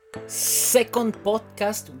second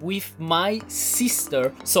podcast with my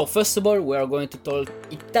sister. So first of all, we are going to talk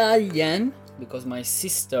Italian because my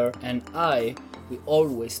sister and we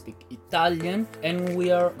always speak Italian, and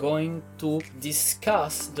we are going to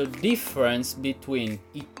discuss the difference between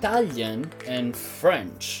Italian and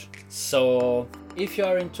French. So if you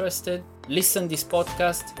are interested, listen this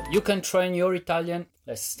podcast. You can train your Italian.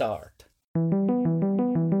 Let's start.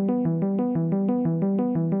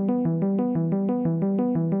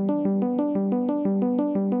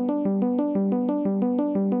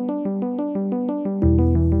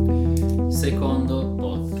 Secondo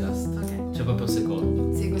podcast. Ok. C'è proprio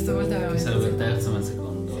secondo. Sì, questa volta Che veramente sarebbe il sì. terzo, ma il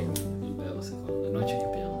secondo, Secondo. il vero secondo. Noi ci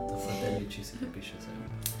capiamo, tra fratelli ci si capisce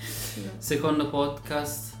sempre. Sì. Secondo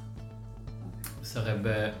podcast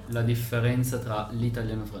sarebbe la differenza tra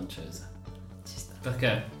l'italiano e il francese. Ci sta.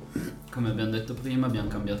 Perché, come abbiamo detto prima, abbiamo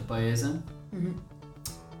cambiato paese Mhm.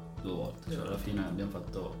 2 volte. Cioè alla fine abbiamo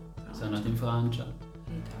fatto... Siamo andati in Francia,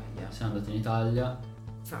 In Italia. siamo andati in Italia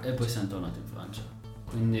Francia. e poi siamo tornati in Francia.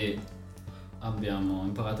 Quindi abbiamo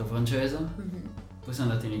imparato il francese. Mhm. Poi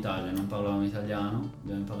siamo andati in Italia, non parlavamo italiano,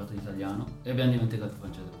 abbiamo imparato l'italiano e abbiamo dimenticato il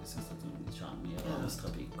francese perché siamo stati 11 anni, eravamo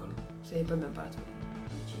strapiccoli. Sì, poi abbiamo parlato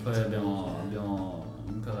di Poi abbiamo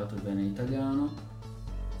imparato bene l'italiano,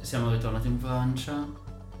 siamo ritornati in Francia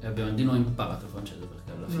e abbiamo di nuovo imparato il francese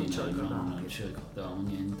perché alla Non fine ce lo ricordavamo non più. ci ricordavamo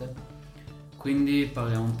niente. Quindi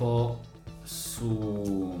parliamo un po'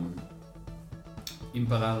 su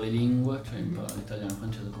imparare le lingue, cioè imparare l'italiano e il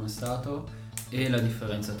francese come è stato, e la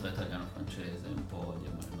differenza tra italiano e francese, un po'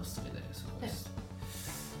 diamo le nostre idee su questo.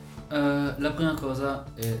 La prima cosa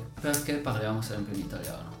è perché parliamo sempre in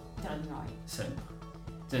italiano, tra di noi. sempre.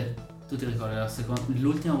 Tu ti ricordi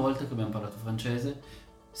l'ultima volta che abbiamo parlato francese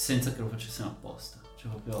senza che lo facessimo apposta,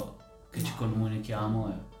 cioè proprio che ci No. comunichiamo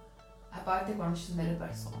e... A parte quando ci sono delle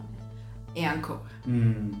persone. E ancora.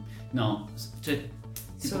 No, cioè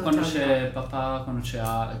tipo Solo quando tra c'è noi. papà, quando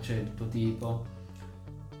c'è il tuo tipo,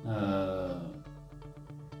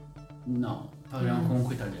 no, parliamo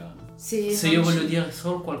comunque italiano. Sì, Se non io ci- voglio dire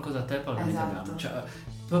solo qualcosa a te parliamo Esatto. italiano, cioè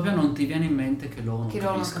proprio non ti viene in mente che loro non che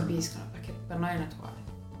loro non capiscono. capiscono, perché per noi è naturale.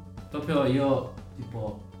 Proprio io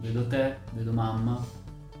tipo vedo te, vedo mamma,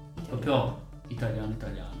 proprio italiano.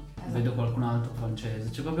 Esatto. Vedo qualcun altro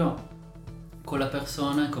francese, cioè proprio con la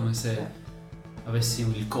persona è come se Sì. avessi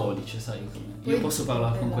il codice, sai come io Poi- posso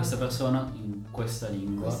parlare con esatto. questa persona in questa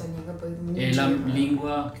lingua Questa lingua poi e la comunque-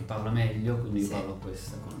 lingua che parla meglio, quindi io Sì. parlo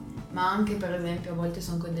questa con... Ma anche per esempio a volte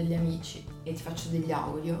sono con degli amici e ti faccio degli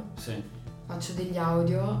audio.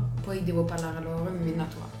 Poi devo parlare a loro e mi viene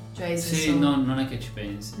naturale. Cioè nel Sì, senso- no, non è che ci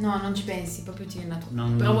pensi, No, non ci pensi, proprio ti viene naturale.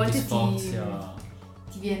 non, Però a non ti volte sforzi a...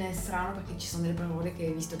 ti viene strano perché ci sono delle parole che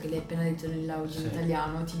visto che l'hai appena detto nell'audio Sì. in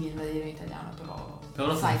italiano ti viene da dire in italiano, però Però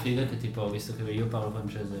la cosa sai, figa è che tipo, visto che io parlo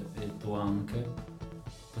francese e tu anche,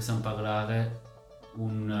 possiamo parlare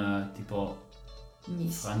un tipo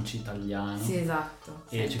miss. franci-italiano Sì, esatto.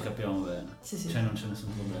 e ci sempre. capiamo bene, Sì, sì. cioè non c'è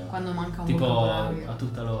nessun problema. Quando manca un Tipo vocabolario. a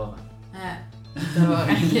tutta l'ora. Allora,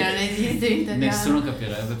 che non esiste in italiano. Nessuno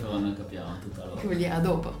capirebbe, però noi capiamo a tutta l'ora. Che vuol dire a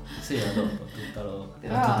dopo. Sì, a dopo, tutta l'ora.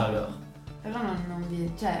 Però- A tutta l'ora. Però non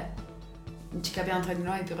vi. Cioè, ci capiamo tra di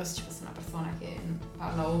noi, però se ci fosse una persona che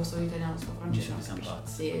parla o solo italiano o solo francese. Dici che non siamo capisce.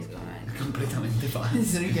 pazzi. Sì, secondo me. Completamente Si pazzi.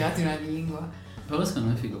 sono ricreati una lingua. Però secondo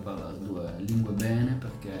me è figo parlare 2 lingue bene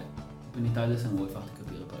perché tipo in Italia se non vuoi farti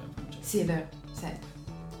capire parli in francese. Sì, è vero, sempre.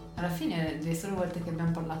 Alla fine le sole volte che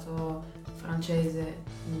abbiamo parlato francese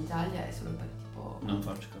in Italia è solo per tipo Non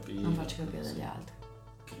farci capire. non farci capire dagli altri.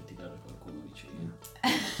 Criticare qualcuno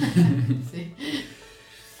vicino. Sì.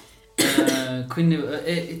 Quindi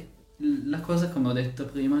la cosa come ho detto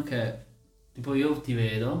prima è che tipo io ti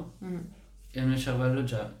vedo Mm. e il mio cervello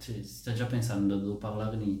già sta già pensando devo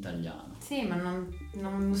parlare in italiano. Sì, ma non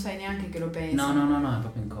lo sai neanche che lo pensi. No, è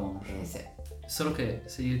proprio inconscio. Sì. Solo che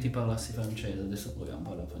se io ti parlassi francese, adesso proviamo a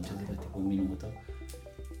parlare francese per tipo un minuto,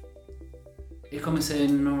 è come se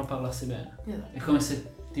non lo parlassi bene. Esatto. È come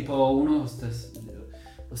se tipo uno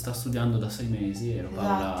lo sta studiando da 6 mesi e lo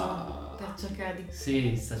parla... Esatto. Per cercare di.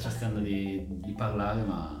 Sì, sta cercando di parlare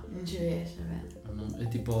ma... Non ci riesce bene. È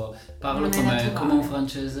tipo, parlo Non è come naturale. un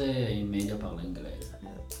francese in media parla inglese.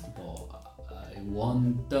 Esatto. Tipo, I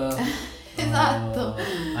want... Esatto.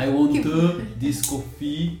 I want Che- this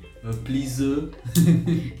coffee, please.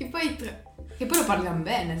 Che poi lo parliamo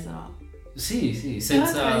bene, se no. Sì, Però tra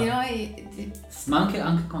senza... di noi. Ma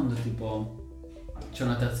anche quando tipo c'è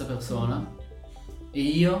una terza persona e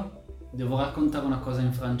io devo raccontare una cosa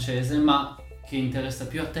in francese ma che interessa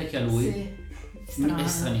più a te che a lui. Sì. strano. È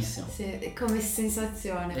stranissimo. Sì, è come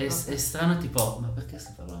sensazione. È proprio. strano tipo, ma perché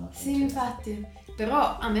stai parlando francese? Sì, infatti.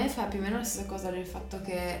 Però a me fa più o meno la stessa cosa del fatto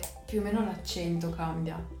che più o meno l'accento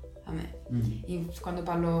cambia. A me. Quando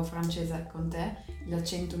parlo francese con te,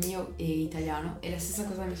 l'accento mio è italiano e la stessa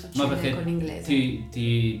cosa mi Ma succede perché con l'inglese.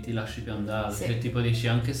 ti lasci più andare, Sì. che tipo dici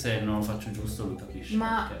anche se non lo faccio giusto lui capisce.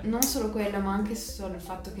 Ma perché. non solo quello, ma anche solo il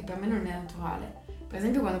fatto che per me non è naturale. Per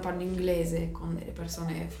esempio quando parlo inglese con delle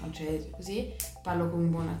persone francesi così, parlo con un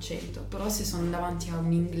buon accento. Però se sono davanti a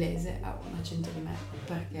un inglese ha un accento di me,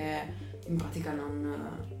 perché in pratica non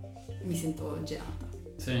mi sento gelata.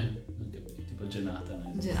 Sì, tipo genata.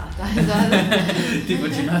 Non esiste. Gelata, esatto. Tipo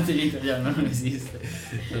genata in italiano non esiste.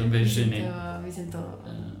 Sarebbe gené. Mi sento...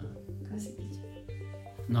 come si dice?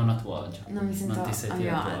 Non a tuo agio. Non mi sento Non ti a senti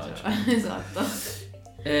mio a tuo agio. agio. Esatto.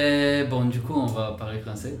 Bon, du coup, on va parler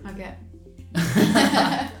français. Ok.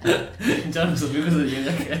 Già non so più cosa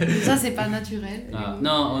dire. Ça c'est pas naturel. Ah,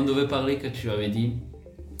 non, on devait parler que tu avais dit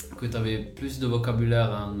que tu avais plus de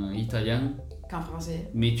vocabulaire en italien, Qu'en français.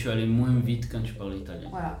 mais tu allais moins vite quand tu parlais italien.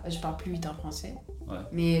 Voilà, je parle plus vite en français. Ouais.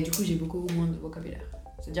 Mais du coup, j'ai beaucoup moins de vocabulaire.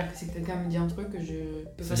 C'est-à-dire que si quelqu'un me dit un truc, je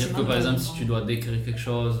peux C'est-à-dire facilement que par exemple, si comprendre. tu dois décrire quelque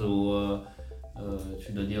chose ou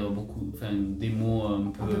tu dois dire des mots un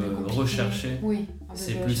Un peu peu plus compliqué. recherchés, Oui, un peu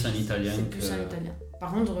c'est plus plus en recherché. italien C'est plus que- en italien.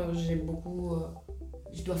 Par contre, j'ai beaucoup.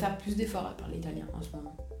 Je dois faire plus d'efforts à parler italien en ce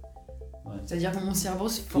moment. Ouais. C'est-à-dire que mon cerveau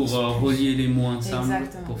se pour force plus. relier les mots ensemble,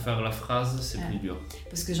 Exactement. pour faire la phrase, c'est Ouais. plus dur.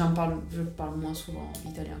 Parce que je parle moins souvent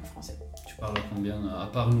italien que français. Tu parles combien à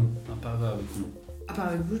part nous, à part avec nous? À part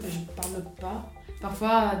avec vous, je parle pas.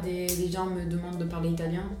 Parfois, des gens me demandent de parler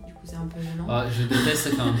italien, du coup, c'est un peu gênant. Ah, je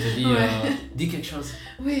déteste quand on te dit Ouais. dis quelque chose.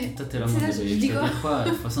 Oui, Toi, t'es là, c'est mon là, bébé. je dis te quoi? dis quoi? De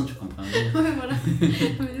toute façon, tu comprends rien. ouais, voilà.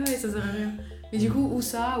 Mais ouais, ça sert à rien. Mais du coup, ou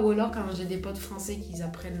ça, ou alors quand j'ai des potes français qui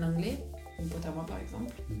apprennent l'anglais, une pote à moi par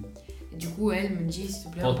exemple, et du coup, elle me dit, s'il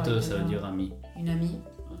te plaît, on parle Pote, ça veut italien. dire ami. Une amie.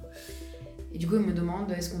 Et du coup, elle me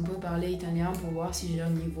demande est-ce qu'on peut parler italien pour voir si j'ai un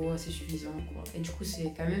niveau assez suffisant, quoi. Et du coup,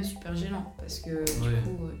 c'est quand même super gênant parce que Ouais. du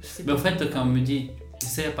coup, je sais Mais en pas. fait, quand on me dit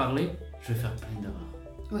essaie à parler, je vais faire plein d'erreurs.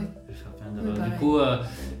 Ouais. Je vais faire plein Oui, d'erreurs. Du pareil. coup,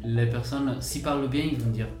 les personnes, s'ils parlent bien, ils vont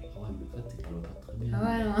dire ouais, mais en fait, tu parles pas très bien. Ah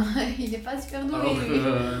ouais, non, il est pas super doué. Alors lui.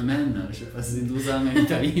 que, man, j'ai passé 12 ans en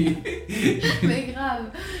Italie. Mais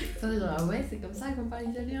grave. Ça, genre, ah ouais, c'est comme ça qu'on parle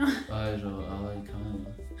italien. Ouais, genre, ah ouais, quand même.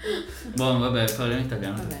 Bon, vabbè, parliamo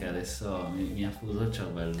italiano Vabbè. perché adesso mi ha fuso il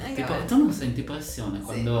cervello. Tipo, vabbè. tu non senti pressione Sì,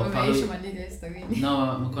 quando vabbè, io parli... ho mal di testa, quindi.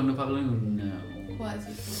 No, ma quando parli Quasi.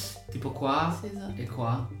 tipo qua Sì, esatto. e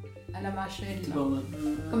qua. Alla mascella. Tipo,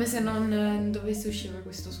 Come se non dovesse uscire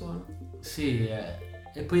questo suono. sì,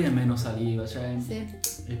 e poi è meno saliva, cioè Sì,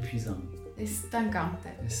 è pesante, è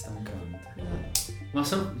stancante. è stancante. Esatto. Ma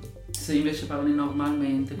solo se invece parli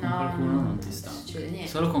normalmente con No, qualcuno no, non ti non stanca. succede niente.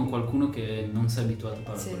 Solo con qualcuno che non sei abituato a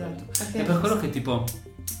parlare Sì, con la esatto. lingua. Perché È per quello che tipo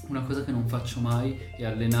una cosa che non faccio mai è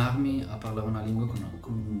allenarmi a parlare una lingua con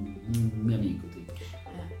un mio amico tipo.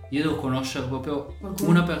 Io devo conoscere proprio Qualcuno?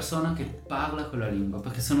 una persona che parla quella lingua,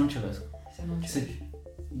 perché se non ci riesco. Se non ci Se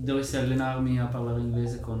dovessi allenarmi a parlare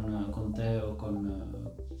inglese con te o con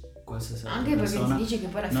qualsiasi altra Anche perché persona, ti dice che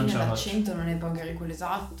poi alla non fine ce la l'accento non è magari quello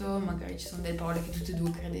esatto, magari ci sono delle parole che tutte e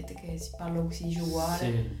due credete che si parla si dice uguale sì,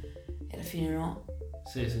 e alla fine no.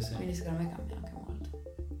 sì, sì, sì. Quindi secondo me cambia anche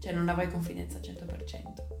molto. Cioè non avrei confidenza al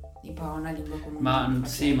 100% di parlare una lingua con un Ma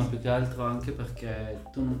francese. sì, ma più che altro anche perché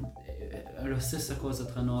tu è la stessa cosa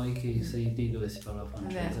tra noi che se ti dovessi parlare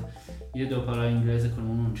francese. Io devo parlare inglese con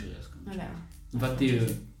uno non ci riesco. È vero. Infatti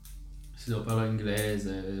se devo parlare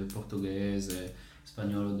inglese, portoghese,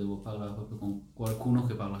 spagnolo, devo parlare proprio con qualcuno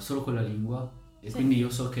che parla solo quella lingua e Sì. quindi io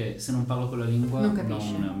so che se non parlo quella lingua Non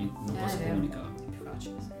capisci. non posso È vero. comunicare. È più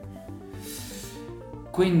facile.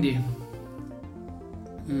 Quindi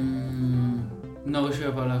non riuscivo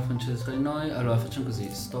a parlare francese tra di noi, allora facciamo così,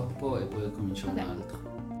 stoppo e poi cominciamo Ok. un altro.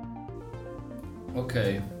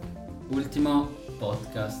 Ok, ultimo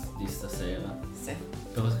podcast di stasera, Sì.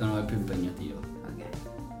 però secondo me è più impegnativo.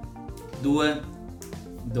 Ok. 2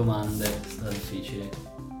 domande stra difficili.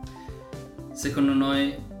 Secondo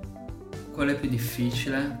noi qual è più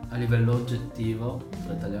difficile a livello oggettivo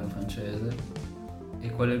tra italiano e francese e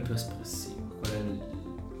qual è il più espressivo? Qual è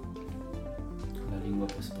la lingua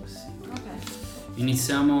più espressiva? Ok.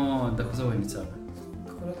 Iniziamo, da cosa vuoi iniziare?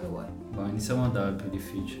 Quello che vuoi. Boh, iniziamo dal più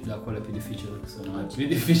difficile, da quale è più difficile perché secondo me è più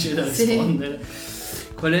difficile da Sì. rispondere.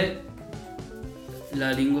 Qual è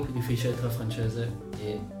la lingua più difficile tra francese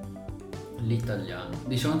e l'italiano?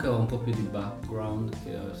 Diciamo che ho un po' più di background,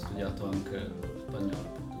 che ho studiato anche spagnolo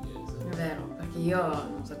e portoghese. È vero, perché io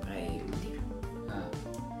non saprei dire.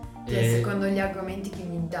 secondo gli argomenti che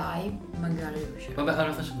mi dai, magari riuscirò. Vabbè,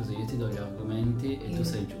 allora faccio così, io ti do gli argomenti e tu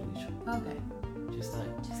sei il giudice. Ok, Ci stai?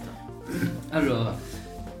 ci sta. Allora,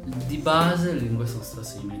 di base le lingue sono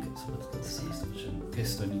strasimili, soprattutto adesso che sto facendo, che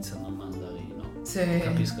sto iniziando il mandarino. Sì.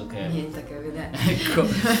 Capisco che... Niente a che vedere. Ecco,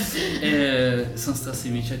 sono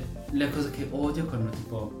strasimili, cioè le cose che odio quando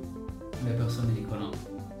tipo le persone dicono,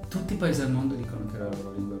 tutti i paesi al mondo dicono che la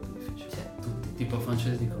loro lingua è più difficile. Sì. Tutti, tipo i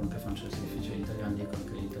francesi dicono che il francese è difficile, gli italiani dicono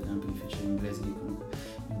che l'italiano è più difficile, gli inglesi dicono che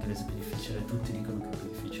l'inglese è più difficile, tutti dicono che è più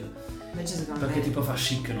difficile. Invece secondo Perché me... tipo fa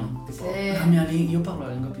chic, no? Tipo, Sì. la mia io parlo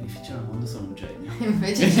la lingua più difficile al mondo, sono un genio.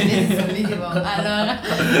 Invece i cinesi sono lì tipo, allora...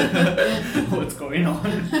 What's going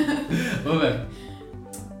on? Vabbè.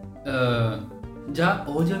 Già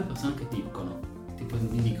odio le persone che dicono, tipo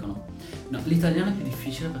mi dicono, no, l'italiano è più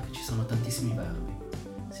difficile perché ci sono tantissimi verbi.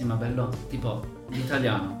 Sì, ma bello, tipo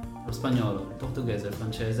l'italiano, lo spagnolo, il portoghese, il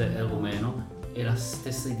francese e il rumeno è la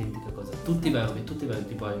stessa identica cosa. Tutti i verbi,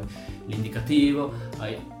 tipo hai l'indicativo,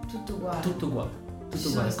 hai Tutto uguale. tutto uguale. Tutto Sono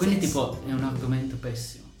uguale. lo Quindi stesso. tipo è un argomento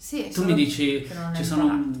pessimo. Sì, Tu solo mi dici che non ci hai sono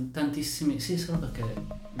imparato. tantissimi, sì, solo perché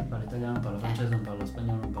non parla italiano, non parla francese, non parla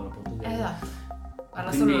spagnolo, non parla portoghese. Esatto. Parla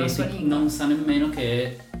Quindi solo la sua lingua. non sa nemmeno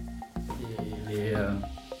che le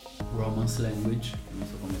Romance language, non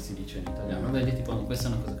so come si dice in italiano, vedi, tipo questa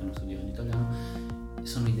è una cosa che non so dire in italiano,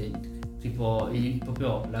 sono identiche. Tipo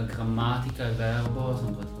proprio la grammatica e il verbo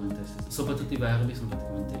sono praticamente gli stessi. Soprattutto i verbi sono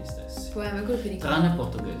praticamente gli stessi. Poi a me quello che dicono... Tranne il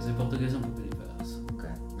portoghese è un po' più diverso. Ok.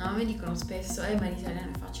 No, a me dicono spesso, ma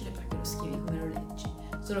l'italiano è facile perché lo scrivi come lo leggi.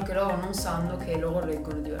 Solo che loro non sanno che loro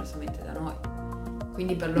leggono diversamente da noi.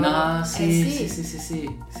 Quindi per loro... No, sì,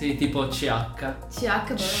 sì. sì, tipo CH, CH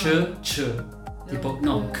però... C, tipo,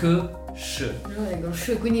 no, sh. Loro leggono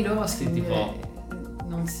sh, quindi loro Sì, scrivono... tipo-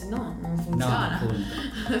 Non No, funziona.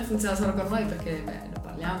 appunto. Funziona solo con noi perché lo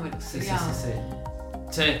parliamo e lo Sì, scriviamo. sì.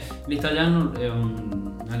 Cioè, l'italiano è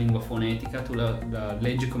una lingua fonetica, tu la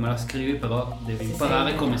leggi come la scrivi, però devi Sì,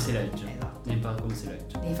 imparare sì, come no. si legge. Esatto. Devi imparare come si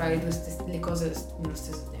legge. Devi fare le cose nello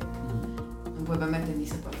stesso tempo. Non puoi permetterti di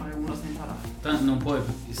saper fare uno senza l'altro. Non puoi,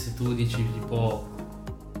 se tu dici tipo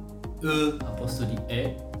a posto di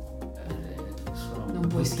sono Non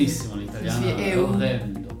puoi bruttissimo l'italiano, Sì, è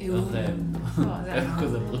orrendo. Orrendo. No, È una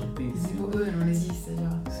cosa Tipo bruttissima. non esiste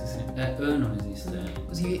già. Sì. Non esiste.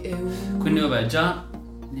 Così è un... Quindi vabbè, già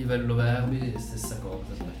livello verbi stessa cosa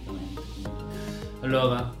praticamente.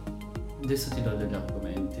 Allora, adesso ti do degli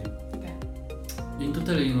argomenti. Ok. In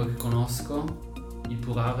tutte le lingue che conosco il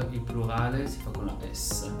plurale si fa con la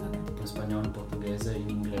S, tipo in spagnolo, in portoghese, in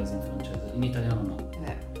inglese, in francese. In italiano no. È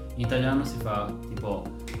vero. In italiano si fa tipo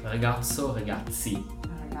ragazzo, ragazzi,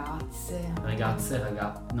 Ragazze. ragazza,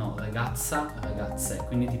 ragazze.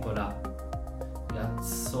 Quindi tipo la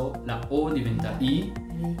ragazzo, la O diventa I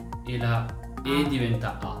e la E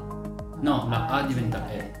diventa A. No, la A diventa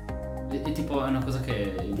E. E tipo è una cosa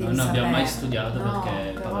che noi non abbiamo mai studiato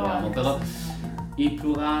perché parliamo, però il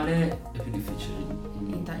plurale è più difficile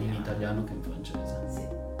in italiano che in francese. Sì.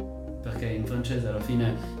 Perché in francese alla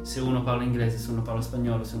fine se uno parla inglese, se uno parla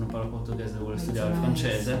spagnolo, se uno parla portoghese e vuole studiare il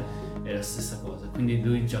francese è la stessa cosa. Quindi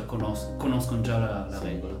lui già conoscono già la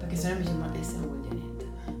regola. Perché se no mi sembra S non vuol dire niente.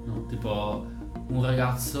 No, tipo un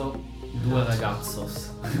ragazzo, due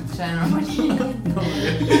ragazzos. Cioè non vuol dire niente. No,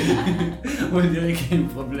 vuol dire che il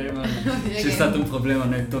problema c'è stato un problema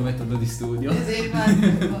nel tuo metodo di studio. Sì,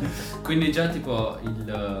 infatti. Quindi già tipo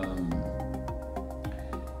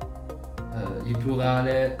il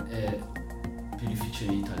plurale è più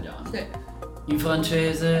difficile in italiano. Sì. In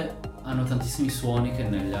francese hanno tantissimi suoni che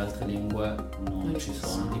nelle altre lingue non ci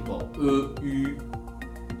sono, tipo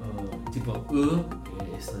tipo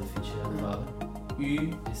che è stra difficile da fare,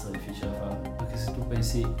 è stra difficile da fare, perché se tu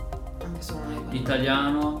pensi Anche solo noi.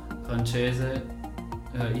 italiano, francese,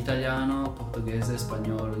 italiano, portoghese,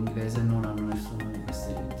 spagnolo, inglese non hanno nessuno di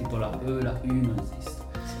questi, tipo la la U non esiste.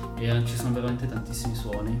 E ci sono veramente tantissimi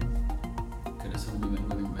suoni che adesso non mi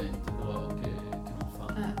vengono in mente, però che non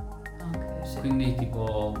fanno. Ok, sì. Quindi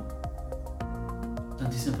tipo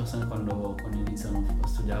tantissime persone quando iniziano a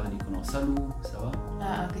studiare dicono salut, ça va?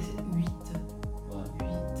 Anche se 8. Ouais.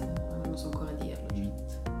 Non so ancora dirlo.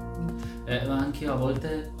 Ma anche io a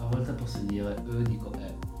volte posso dire dico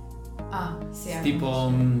Sì.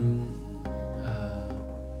 tipo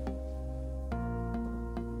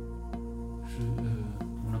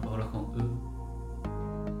una parola con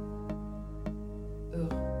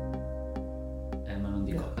ma non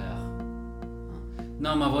dico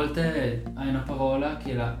no, ma a volte hai una parola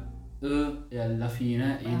che la è alla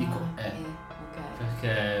fine e io dico Ok.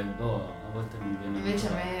 perché a volte mi viene Invece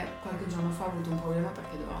a me qualche giorno fa ho avuto un problema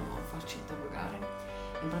perché dovevamo farci interrogare.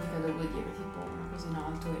 In pratica dovevo dire tipo una cosa cosa in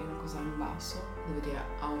alto e una cosa in basso. Devo dire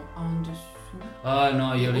en dessous. Ah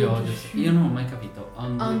no, io li odio. Au-dessus. Io non ho mai capito.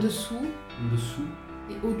 En dessous En dessous,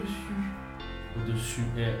 e au-dessus.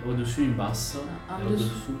 au-dessus in basso No, e en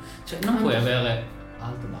au-dessous. Cioè non En puoi dessous. avere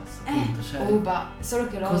alto basso, punto. Cioè, O bas, solo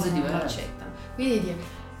che loro cose non lo diverse. accettano. Quindi devi dire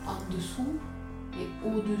en dessous e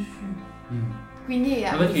au-dessus. mm. Quindi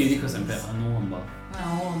Ma perché io dico sempre en haut, en bas.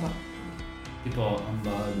 en bas. Tipo en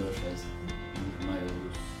bas de la chaise. Non dico mai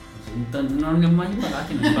au-dessus. Non li ho mai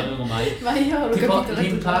imparati, non li imparerò mai. Ma io l'ho Tipo capito da li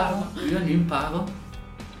imparo, tuo io li imparo,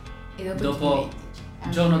 e dopo, dopo- ti dimentichi.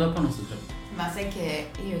 il giorno dopo non so più. Ma sai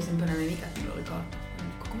che io ho sempre una mia amica che me lo ricorda. E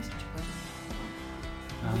dico, come si dice qua?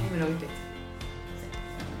 Ah. Quindi me lo ripeti.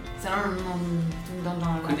 Se no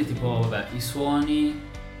non Quindi tipo, vabbè, i suoni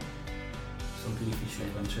sono più difficili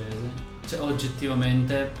in francese. Cioè,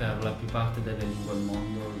 oggettivamente, per la più parte delle lingue al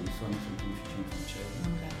mondo, i suoni sono più difficili in francese.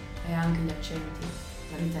 Ok. E anche gli accenti,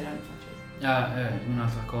 l'italiano e il francese. Ah,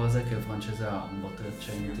 un'altra cosa è che il francese ha un botto di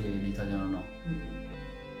accenti e l'italiano no.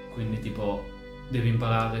 Quindi tipo, devi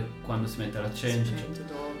imparare quando si mette l'accento. cioè.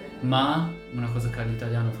 Accento dove? Ma una cosa che ha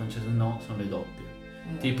l'italiano e il francese no, sono le doppie.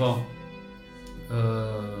 Tipo,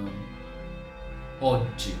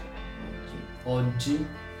 oggi. Oggi.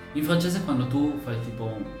 In francese quando tu fai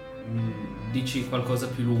tipo, dici qualcosa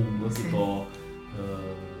più lungo, Sì. tipo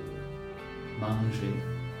manger,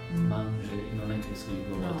 non è che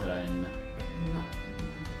scrivo No. oltre la N. No.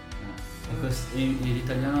 E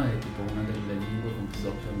l'italiano è tipo una delle lingue con più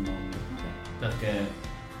doppie al mondo. Ok. Perché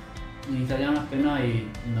in italiano appena hai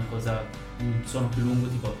una cosa, un suono più lungo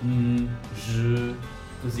tipo j,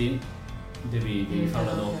 così, devi fare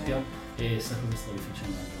la doppia e sta cosa sta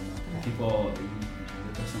difficile tipo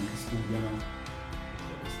le persone che studiano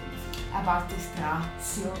sta difficile. A parte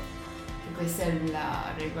strazio, che questa è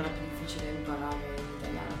la regola più difficile da imparare in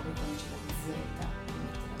italiano, poi quando c'è la Z. mettere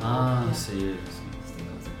la doppia, Sì, queste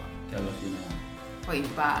cose qua. che alla fine Poi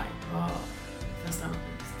impari, però fa strano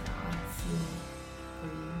per strazio, poi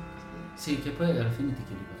così. sì, che poi alla fine ti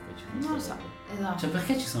chiedi perché ci sono Non lo queste so, regole. esatto. Cioè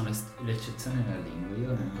perché ci sono le eccezioni nella lingua? Io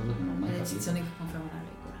è una cosa che non ho mai le capito. eccezioni che confermano la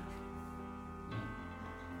regola.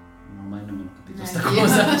 Non ho mai nemmeno capito Neanche sta io.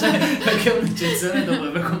 cosa, cioè perché un'eccezione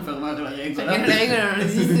dovrebbe confermare la regola. Perché la regola non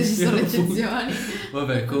esiste, ci sono eccezioni.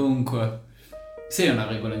 Vabbè, comunque. Sì, è una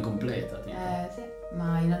regola incompleta, tipo. Sì,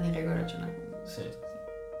 ma in ogni regola c'è una. Sì.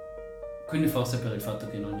 Quindi forse per il fatto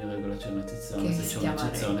che in ogni regola c'è un'eccezione, Che se si c'è chiama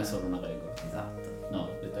un'eccezione è regola. solo una regola. Esatto. No,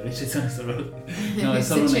 aspetta, l'eccezione è solo. No, è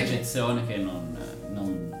solo Se c'è- un'eccezione che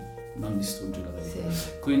non distrugge la regola. Sì.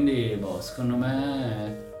 Quindi, boh, secondo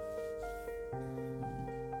me.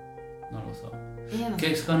 Non lo so. Io non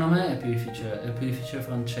Che secondo me è più difficile il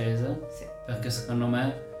francese. Sì. Perché secondo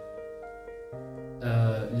me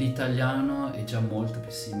l'italiano è già molto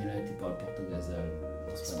più simile tipo al portoghese e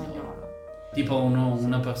allo spagnolo. Spagnolo. Tipo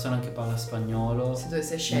una persona che parla spagnolo, Se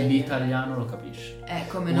dovesse scegliere. l'italiano lo capisce.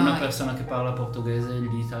 Come Una noi. persona che parla portoghese,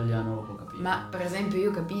 l'italiano lo può capire. Ma per esempio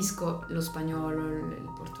io capisco lo spagnolo e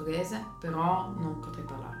il portoghese, però non potrei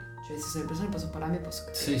parlarli. Cioè se le persone possono parlarmi posso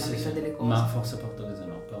capire Sì, la sì, metà sì. delle cose. Ma forse portoghese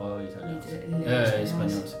no, però italiano. Spagnolo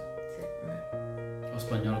sì. Sì, vabbè. Lo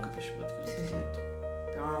spagnolo capisce praticamente. Sì, sì.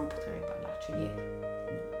 Però non potrei parlarci dietro.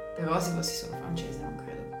 Però se fossi solo francese non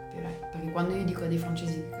credo che capirei. Perché quando io dico a dei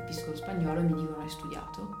francesi che capisco lo spagnolo mi dicono hai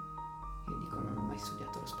studiato? Io dico non ho mai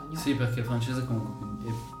studiato lo spagnolo. Sì, perché il francese comunque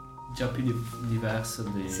è già più diverso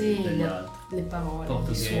Sì, degli altri. le parole,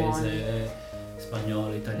 i suoni. Portoghese,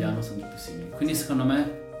 spagnolo, italiano sono più simili. Quindi secondo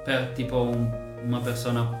me per tipo una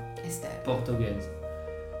persona Esterno. portoghese,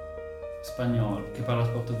 spagnolo, che parla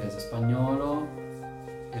portoghese, spagnolo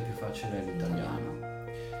è più facile l'italiano.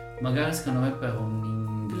 Magari secondo me per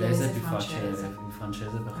un inglese è più facile il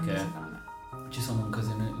francese Anche perché secondo me. ci sono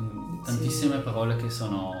tantissime parole che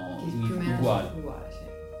sono Che più o meno uguali. sono uguali,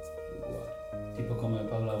 sì. Uguali. Tipo come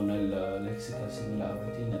parlavo nel Lexical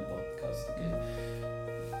Similarity nel podcast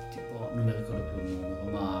che tipo non mi ricordo più il numero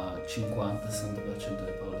ma 50-60%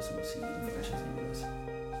 delle parole sono simili in francese e inglese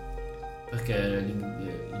perché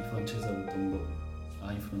il francese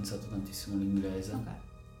ha influenzato tantissimo l'inglese Ok,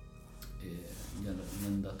 e gli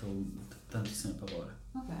hanno dato tantissime parole,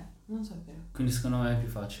 ok, non sapevo. quindi secondo me è più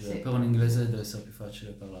facile. Sì. Per un inglese deve essere più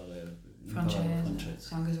facile imparare Francese,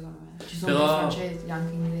 sì, anche secondo me. Ci sono Però- più francesi,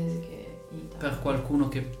 anche inglesi che in Italia. Per qualcuno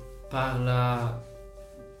che parla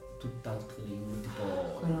tutt'altre lingue, tipo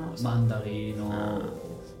Quello non lo so. mandarino,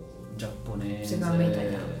 giapponese. Secondo me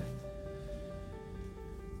italiano.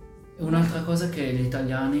 E un'altra cosa è che gli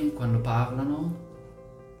italiani quando parlano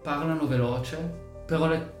veloce, però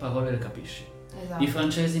le parole le capisci. Esatto. I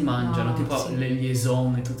francesi mangiano, No, tipo sì. le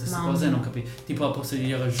liaison e tutte queste Mangiano. cose, non capisco. Tipo al posto di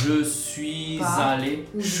dire je suis Pas. allé,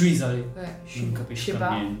 je suis allé. Non capisco je sais pas,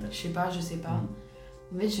 niente. je sais pas, je sais pas. Mm.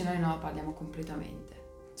 Invece noi no, parliamo completamente.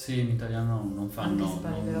 Sì, in italiano non fanno, Anche se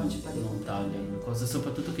parli veloce, parli non completamente. tagliano le cose,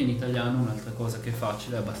 soprattutto che in italiano un'altra cosa che è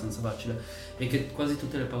facile, abbastanza facile, è che quasi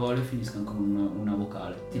tutte le parole finiscono con una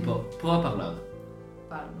vocale. Tipo, prova a parlare.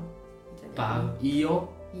 Parlo italiano.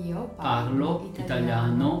 Io Io parlo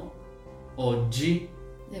italiano oggi.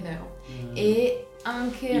 È vero. eh, E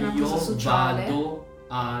anche una io cosa sociale. vado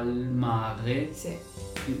al mare. Sì.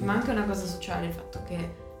 Ma anche una cosa sociale, il fatto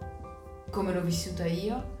che, come l'ho vissuta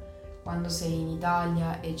io, quando sei in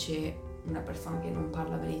Italia e c'è una persona che non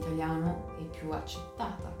parla bene italiano, è più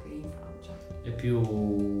accettata che in Francia. È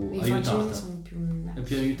più I aiutata. francesi sono più... È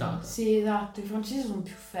più aiutata. Sì, esatto, i francesi sono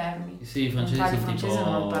più fermi. Sì, i Non francesi parli sono francese tipo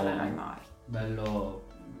non parlerai mai. bello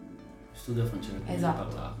studio francese prima Esatto.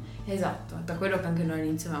 di parlarne. Esatto, è per quello che anche noi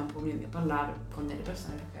all'inizio avevamo problemi a parlare con delle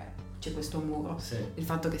persone perché c'è questo muro. Sì. Il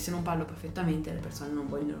fatto che se non parlo perfettamente le persone non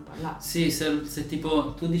vogliono parlare. Sì, se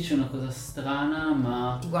tipo tu dici una cosa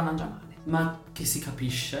strana Ti guardano già male. ma che si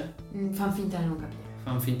capisce, Fan finta di non capire.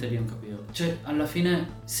 fanno finta di non capire. Cioè, alla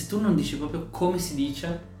fine, se tu non dici proprio come si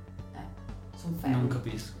dice, Sono fermi. non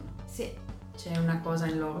capiscono. Sì, c'è una cosa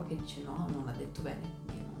in loro che dice no, non l'ha detto bene,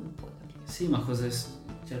 quindi non può capire. Sì, ma cose,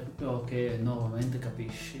 cioè proprio che normalmente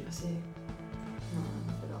capisci. Sì. No,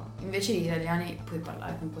 però. Invece gli italiani puoi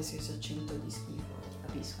parlare con qualsiasi accento di schifo,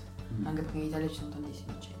 capisco. Mm. Anche perché in Italia ci sono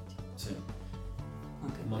tantissimi accenti. Sì,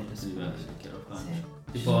 Anche molto quello, più diversi sicuramente. che la Francia. Sì.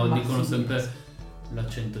 Ci Tipo, sono dicono Marsiglia. sempre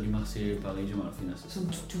l'accento di Marsiglia e di Parigi, ma alla fine Sono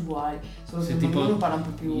tutti uguali, solo Sì, che tipo, uno parla un po'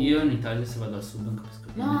 più... io in Italia se vado al sud non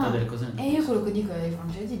capisco più No, metà delle cose. non e io capisco. quello che dico ai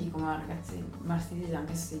francesi dico ma ragazzi, marsiglia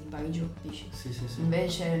anche se sei di Parigi lo capisci. Sì, sì, sì.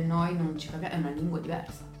 Invece noi non ci capiamo, è una lingua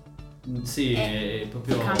diversa. Sì, è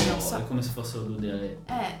proprio cambia un sacco. è come se fossero due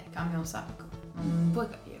dialetti. Cambia un sacco, non puoi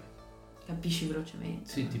capire, capisci velocemente.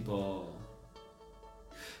 Sì, tipo.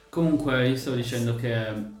 Comunque, io stavo dicendo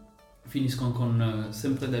che finiscono con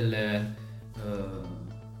sempre delle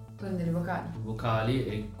Poi delle vocali. vocali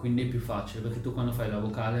e quindi è più facile perché tu quando fai la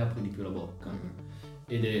vocale apri di più la bocca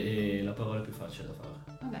ed è la parola più facile da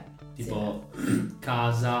fare. Vabbè. Tipo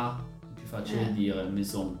casa, è più facile dire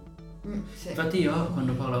maison. Sì. Infatti io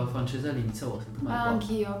quando parlavo francese all'inizio avevo sempre Ma male qua.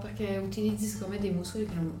 anch'io, perché utilizzi secondo me dei muscoli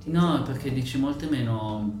che non utilizzi. No, perché dici molte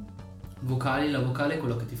meno vocali, la vocale è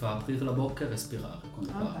quello che ti fa aprire la bocca e respirare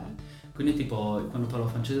quando Ok. parli. Quindi tipo quando parlo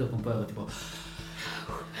francese dopo un po' ero tipo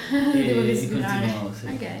Devo respirare. continuavo, sì.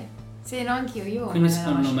 Ok. Sì, no, anch'io. Io Quindi me la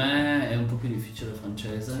secondo lascio. me è un po' più difficile il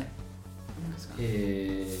francese Non capisco.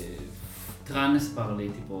 e tranne se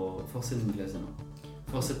parli tipo forse l'inglese no.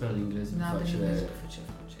 Forse per l'inglese è più No, per facile l'inglese è più facile il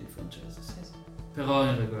francese. il francese, sì. Sì, sì. Però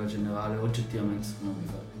in regola generale oggettivamente secondo me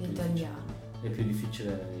è più L'italiano. difficile. È più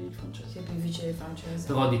difficile il francese. Sì, è più difficile il francese.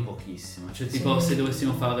 Però di pochissimo, cioè tipo Sì. se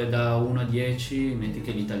dovessimo fare da 1 a 10 metti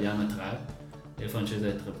che l'italiano è 3 e il francese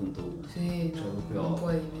è 3.1. Sì, Cioè no, proprio non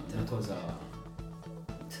puoi una mettere. cosa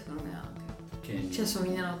Secondo me anche. che Cioè,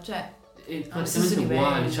 somigliano, cioè, è allo stesso praticamente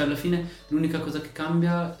uguali, livello. cioè alla fine l'unica cosa che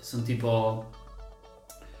cambia sono tipo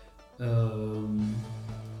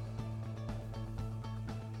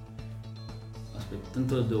aspetta,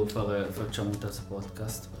 tanto facciamo un terzo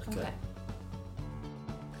podcast perché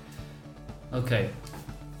ok,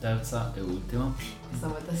 terza e ultima. questa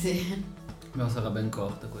volta sì. No, sarà ben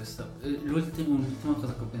corta questa. L'ultima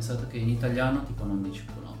cosa che ho pensato è che in italiano tipo non dici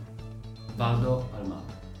pronomi. Vado al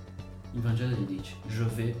mare. In francese gli dici je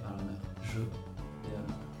vais à la mer. Je vais à la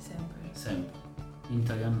mer. Sempre. Sempre. In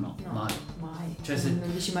italiano no, No, mai. mai. Cioè, se-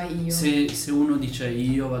 non dici mai io. Se uno dice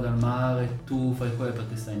io vado al mare, tu fai quello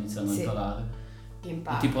perché stai iniziando a Sì. imparare. Che E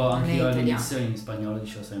impari. tipo non anche è io italiano. all'inizio in spagnolo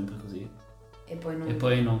dicevo sempre così. E poi non. E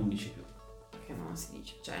poi non dici più. Perché non si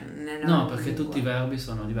dice. Cioè, nella No, perché lingua. tutti i verbi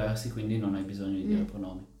sono diversi, quindi non hai bisogno di dire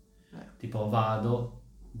pronomi. Tipo vado,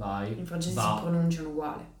 vai, In francese va. si pronunciano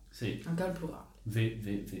uguali. Sì, Anche al plurale.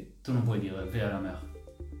 vais. Tu non puoi dire vais à la mer.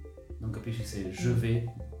 Non capisci se je vais,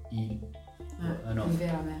 il. No. Il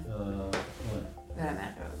vera me. Ouais. Vera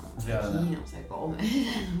me. Non sai Vera chi, me. non sai come.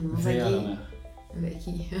 non sai Vais à la chi. mer. Beh,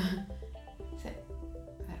 chi. Sì.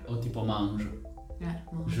 Vero. O tipo mange.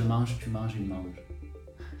 No. Je mange, tu manges, il mange.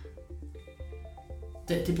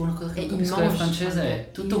 Tipo una cosa che E non il capisco del mange francese è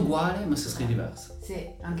anche. tutto uguale ma si scrive diverso. Sì,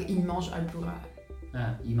 anche il mange al plurale.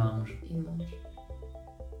 Il mange. Il mange.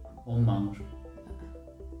 O mange.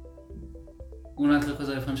 Un'altra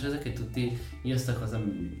cosa del francese è che tutti. Io sta cosa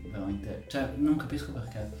veramente. Cioè, non capisco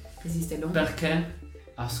perché. Esiste l'homme. Perché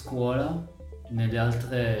a scuola, nelle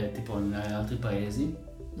altre. Tipo negli altri paesi.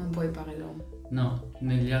 Non puoi imparare l'homme. No,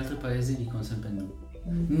 negli altri paesi dicono sempre nous.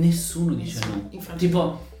 Nessuno dice no. In francese.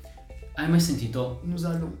 Tipo, hai mai sentito Nous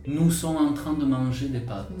allons. Nous sommes en train de manger des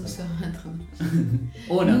pâtes. Nous sommes en train de-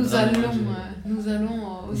 On est en Nous train de allons, manger. nous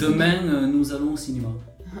allons au Demain, nous allons au cinéma. cinéma.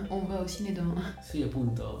 On va au ciné demain. Sì,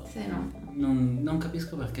 appunto. Sì, no. Non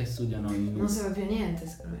capisco perché studiano Non serve più a niente,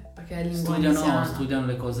 secondo me. Perché è lingua studiano, anziana. studiano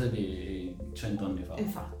le cose di 100 anni fa.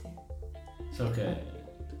 Infatti. Solo che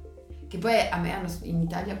Che poi a me in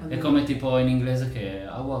Italia quando... è come tipo in inglese che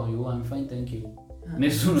how are you? I'm fine, thank you. Ah,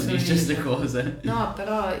 Nessuno nessuno dice dice. queste cose. No,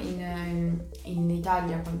 però in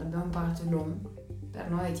Italia quando abbiamo imparato l'om, per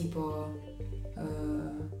noi è tipo...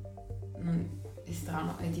 è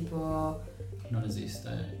strano, è tipo... Non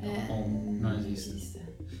esiste. non non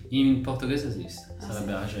esiste. In portoghese esiste. Ah,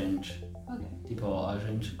 Sarebbe a gente. Ok. Tipo a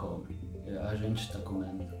gente come. A gente sta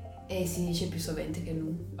comendo. E si dice più sovente che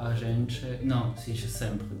nu. A gente. No, si dice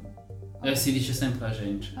sempre. Si dice sempre a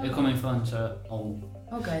gente. È Ok. come in Francia on.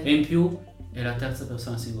 Ok. E in più è la terza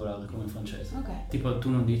persona singolare come in francese. Ok. Tipo tu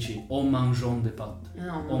non dici on mangeons des pâtes.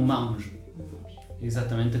 No, On mange.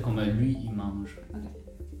 Esattamente come lui il mange.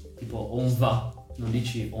 Ok. Tipo on va. Non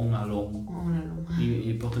dici on allons. Una no.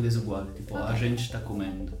 Il portoghese è uguale. Tipo Ok. a gente sta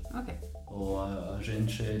comendo. Ok. O a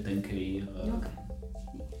gente tem che ir. Ok.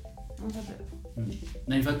 Non sapevo.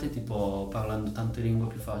 No, infatti tipo parlando tante lingue è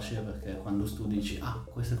più facile perché quando studi dici ah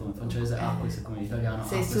questo è come francese, ah questo è come italiano.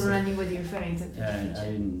 Sei solo una lingua di differenza. È più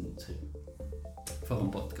difficile. Sì. Farò un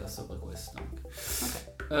podcast per questo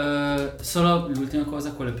anche. Solo l'ultima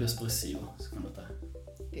cosa, quella più espressiva secondo te?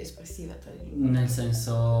 Più espressiva tra le lingue. Nel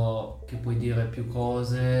senso che puoi dire più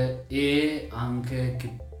cose e anche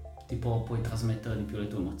che tipo puoi trasmettere di più le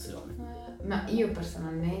tue emozioni. Ma io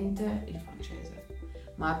personalmente il francese.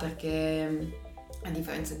 Ma perché a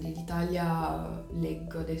differenza dell'Italia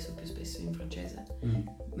leggo adesso più spesso in francese.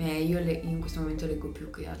 Ma io in questo momento leggo più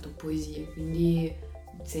che altro poesie, quindi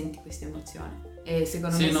senti queste emozioni. E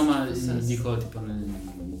secondo me Sì, no, ma questo- dico tipo nella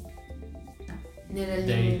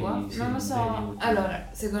daily, lingua, sì, non lo so. daily routine. Allora,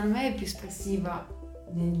 secondo me è più espressiva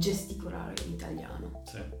nel gesticolare l'italiano.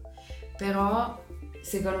 Sì, Però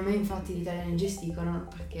secondo me infatti gli italiani gesticolano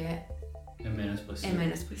perché è meno espressivo. è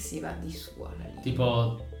meno espressiva di sua la lingua.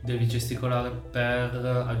 Tipo devi gesticolare per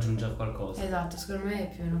aggiungere qualcosa. Esatto, secondo me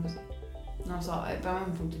è più o meno così. Non lo so, è per me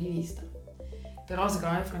un punto di vista. Però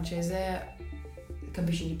secondo me il francese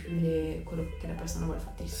capisci di più quello che la persona vuole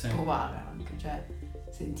farti Sì. provare anche, cioè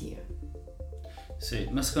sentire. Sì,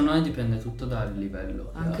 ma secondo me dipende tutto dal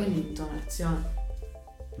livello. che Anche hai. l'intonazione.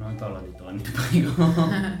 Non mi parla di toni, ti prego.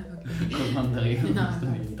 Col mandarino No, sto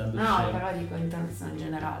diventando no, scemo. però dico intonazione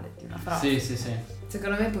generale di una frase. Sì, sì, sì.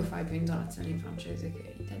 Secondo me puoi fare più intonazioni in francese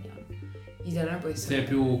che in italiano. In italiano puoi Sì, essere... è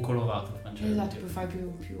più colorato il francese. Esatto, tipo. puoi fare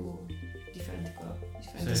più differenti colori, differenti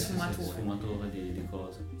Sì, sì, sì, sfumature. sfumature di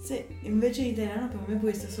cose. Sì, invece in italiano per me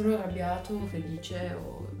puoi essere solo arrabbiato, felice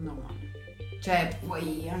o normale. Cioè,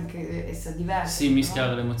 puoi anche essere diverso. Sì, no?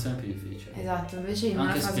 mischiare le emozioni è più difficile. Esatto, invece in una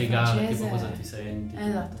Anche frase spiegare francese... tipo cosa ti senti.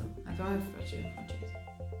 Esatto, tutto. per me è più facile il francese.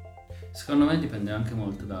 Secondo me dipende anche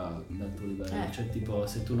molto dal tuo livello. Eh. Cioè, tipo,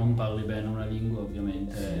 se tu non parli bene una lingua,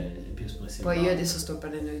 ovviamente è più espressiva. Poi io adesso sto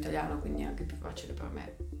apprendendo l'italiano, quindi è anche più facile per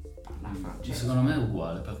me parlare francese. Secondo me è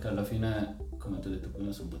uguale, perché alla fine, come ti ho detto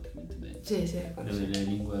prima, sono praticamente identici. Sì, sì, è quello sì. Le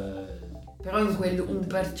lingue. Però in quel sono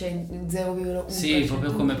 1%, 0,1%. Sì,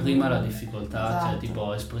 proprio come prima la difficoltà, Esatto. cioè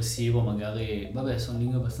tipo espressivo, magari. Vabbè, sono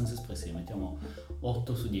lingue abbastanza espressive, mettiamo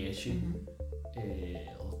 8 su 10 Mhm.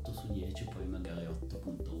 e 8 su 10, poi magari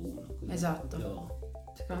 8.1. quindi Esatto. proprio-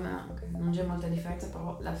 Secondo me anche, non c'è molta differenza,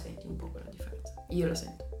 però la senti un po' quella differenza. Io la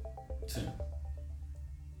sento. Sì.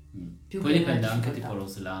 Più Poi che dipende la anche difficoltà. tipo lo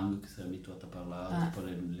slang che sei abituato a parlare, Ah. tipo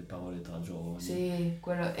le parole tra giovani. Sì,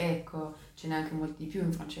 quello, ecco, ce n'è anche molti di più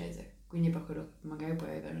in francese, quindi per quello magari puoi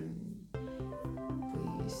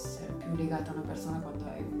essere più legata a una persona quando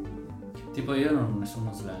hai un... Tipo io non ho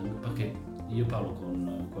nessuno slang, perché io parlo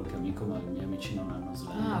con qualche amico, ma i miei amici non hanno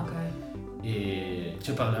slang. Ah, ok. E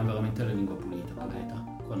cioè parliamo veramente la lingua pulita, pulita.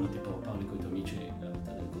 Quando tipo parli con i tuoi amici, la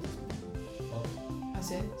verità delle cose sono oh, Ah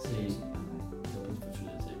sì? sì, dopo ti faccio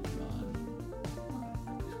l'esempio, ma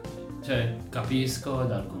cioè capisco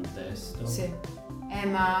dal contesto. Sì.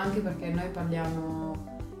 Ma anche perché noi parliamo,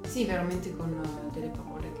 sì, veramente con delle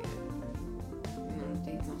parole che non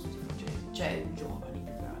utilizzano tutti i francesi, cioè giovani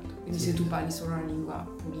più che altro. Quindi Sì. se tu parli solo una lingua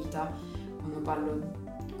pulita, quando parlo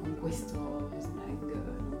con questo slang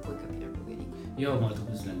non puoi capire quello che dico. Io ho molto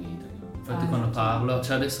più slang in italiano. Infatti Ah, quando esatto. parlo,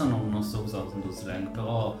 cioè adesso non sto usando slang,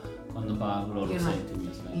 però quando parlo lo Io no. senti il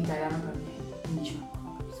mio slang. L'italiano per me, mi dice ma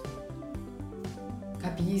non capisco.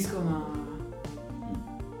 Capisco, ma...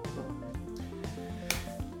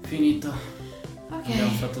 Finito. Ok. Abbiamo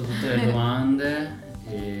fatto tutte le domande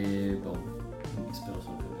e boh. quindi spero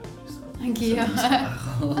solo che abbiamo registrato. Anch'io.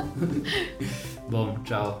 Buon,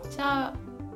 ciao. Ciao.